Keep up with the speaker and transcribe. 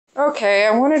Okay,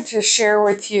 I wanted to share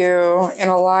with you an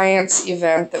Alliance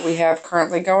event that we have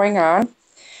currently going on.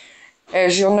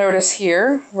 As you'll notice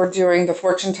here, we're doing the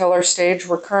Fortune Teller stage.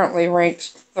 We're currently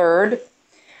ranked 3rd,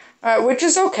 which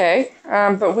is okay,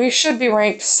 but we should be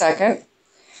ranked 2nd,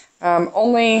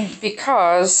 only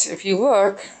because, if you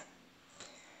look,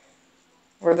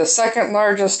 we're the 2nd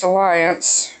largest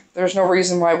alliance. There's no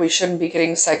reason why we shouldn't be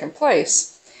getting 2nd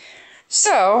place.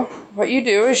 So, what you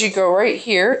do is you go right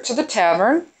here to the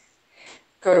tavern,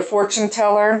 go to Fortune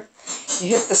Teller, you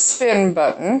hit the spin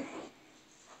button,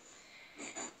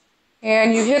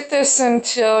 and you hit this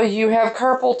until you have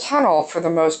carpal tunnel for the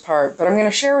most part. But I'm going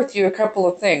to share with you a couple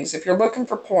of things. If you're looking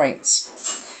for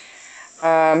points,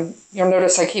 you'll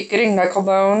notice I keep getting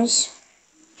knucklebones,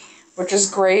 which is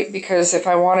great because if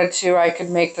I wanted to, I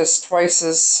could make this twice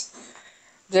as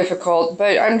difficult,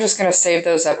 but I'm just going to save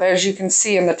those up. As you can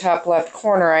see in the top left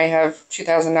corner, I have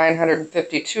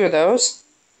 2,952 of those.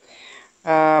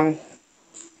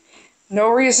 No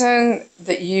reason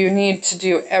that you need to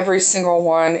do every single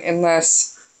one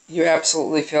unless you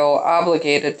absolutely feel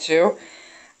obligated to.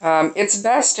 It's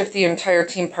best if the entire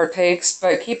team partakes,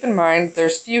 but keep in mind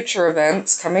there's future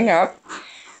events coming up.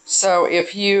 So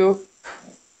if you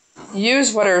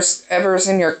use whatever's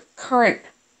in your current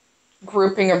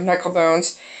grouping of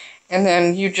knucklebones, and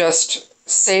then you just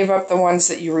save up the ones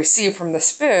that you receive from the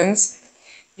spins,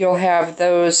 you'll have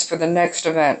those for the next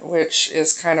event, which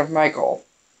is kind of my goal.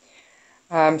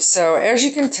 So as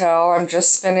you can tell, I'm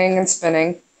just spinning and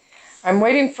spinning. I'm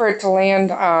waiting for it to land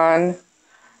on,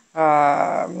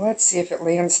 let's see if it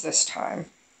lands this time.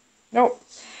 Nope.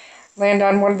 Land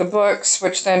on one of the books,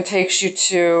 which then takes you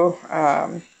to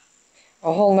a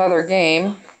whole nother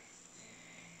game.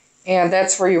 And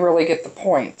that's where you really get the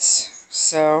points.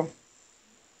 So,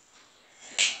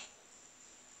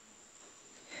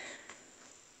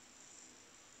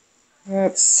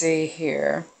 let's see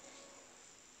here.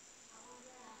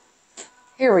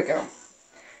 Here we go.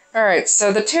 Alright,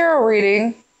 so the tarot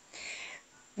reading.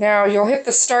 Now you'll hit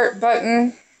the start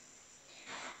button,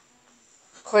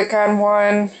 click on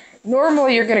one.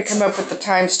 Normally you're going to come up with the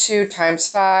 ×2,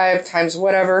 ×5, times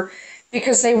whatever,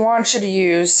 because they want you to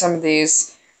use some of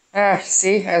these.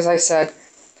 See, as I said.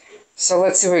 So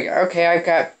let's see what we got. Okay, I've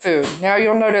got food. Now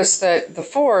you'll notice that the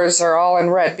 4s are all in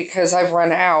red because I've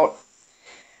run out.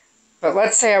 But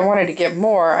let's say I wanted to get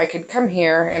more, I could come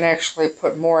here and actually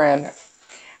put more in.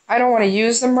 I don't want to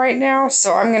use them right now,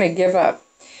 so I'm going to give up.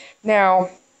 Now,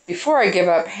 before I give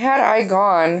up, had I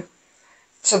gone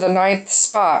to the 9th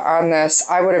spot on this,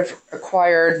 I would have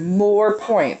acquired more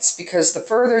points, because the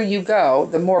further you go,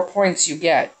 the more points you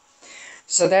get.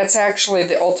 So that's actually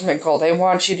the ultimate goal. They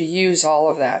want you to use all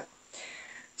of that.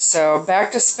 So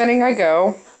back to spinning I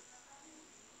go.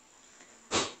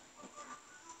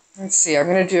 Let's see, I'm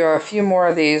going to do a few more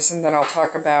of these and then I'll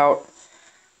talk about,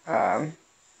 oh,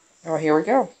 here we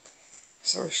go.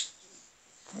 So let's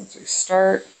see,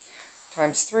 start,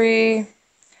 ×3,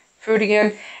 food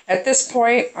again. At this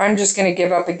point, I'm just going to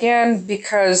give up again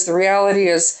because the reality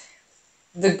is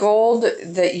the gold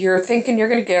that you're thinking you're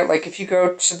going to get, like if you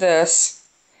go to this,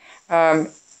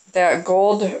 that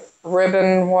gold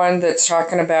ribbon one that's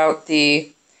talking about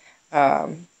the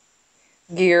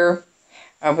gear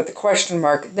with the question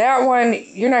mark, that one,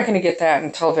 you're not going to get that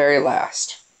until very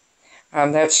last.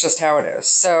 That's just how it is.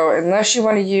 So unless you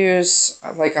want to use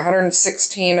like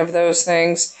 116 of those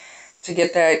things to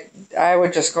get that, I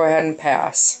would just go ahead and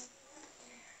pass.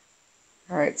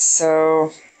 Alright,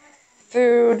 so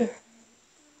food.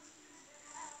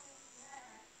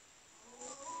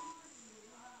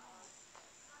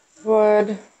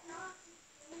 Wood.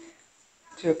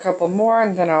 Do a couple more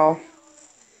and then I'll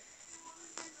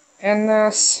end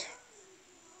this.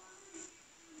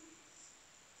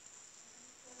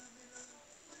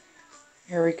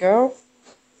 Here we go.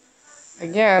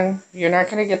 Again, you're not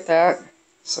going to get that.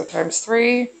 So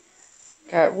 ×3,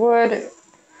 got wood,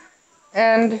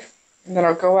 and then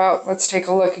I'll go out. Let's take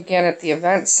a look again at the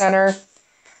event center.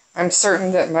 I'm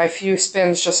certain that my few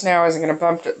spins just now isn't going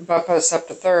to bump us up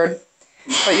to 3rd.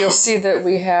 But you'll see that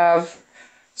we have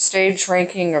stage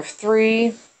ranking of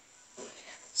 3.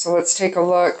 So let's take a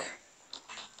look.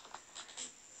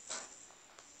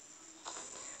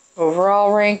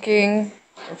 Overall ranking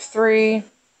of 3.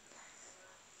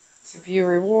 To view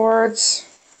rewards.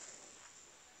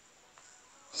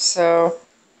 So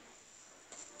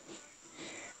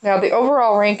now the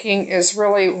overall ranking is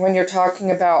really when you're talking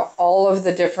about all of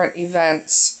the different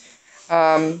events.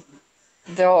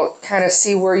 They'll kind of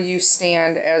see where you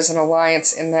stand as an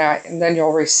alliance in that, and then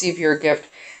you'll receive your gift.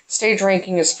 Stage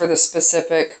ranking is for the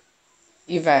specific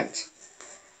event.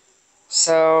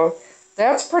 So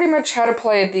that's pretty much how to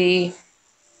play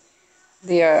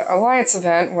the Alliance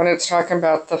event when it's talking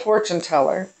about the fortune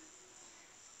teller.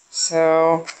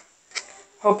 So,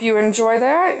 hope you enjoy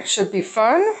that. It should be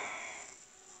fun.